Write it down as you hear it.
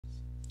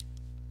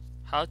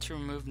How to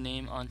remove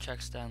name on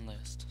checkstand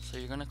list. So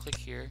you're going to click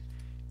here,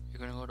 you're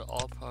going to go to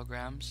all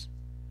programs,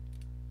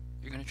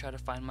 you're going to try to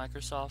find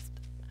Microsoft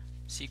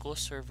SQL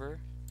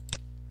Server,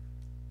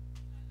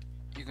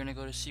 you're going to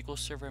go to SQL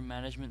Server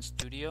Management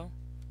Studio,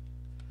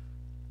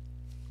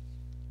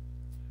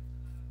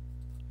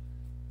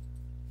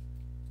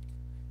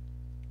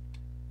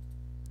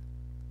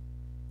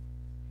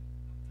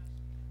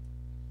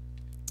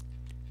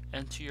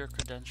 enter your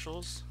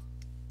credentials,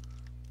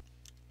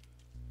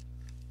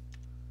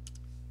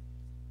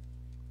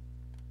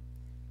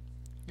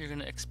 you're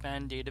going to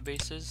expand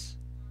databases,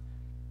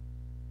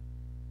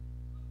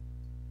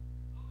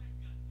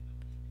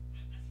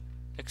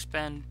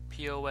 expand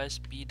POS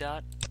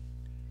BDOT,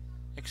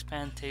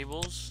 expand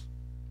tables,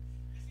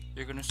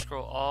 you're going to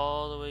scroll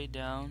all the way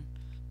down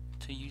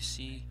till you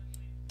see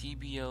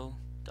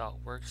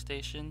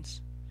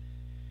DBO.workstations.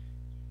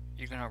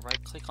 You're going to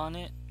right click on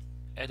it,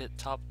 edit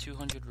top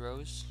 200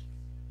 rows.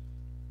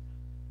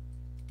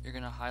 You're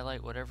going to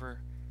highlight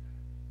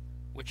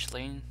which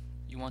lane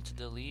you want to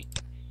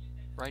delete,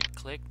 right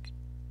click,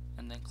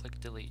 and then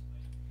click delete.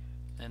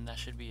 And that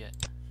should be it.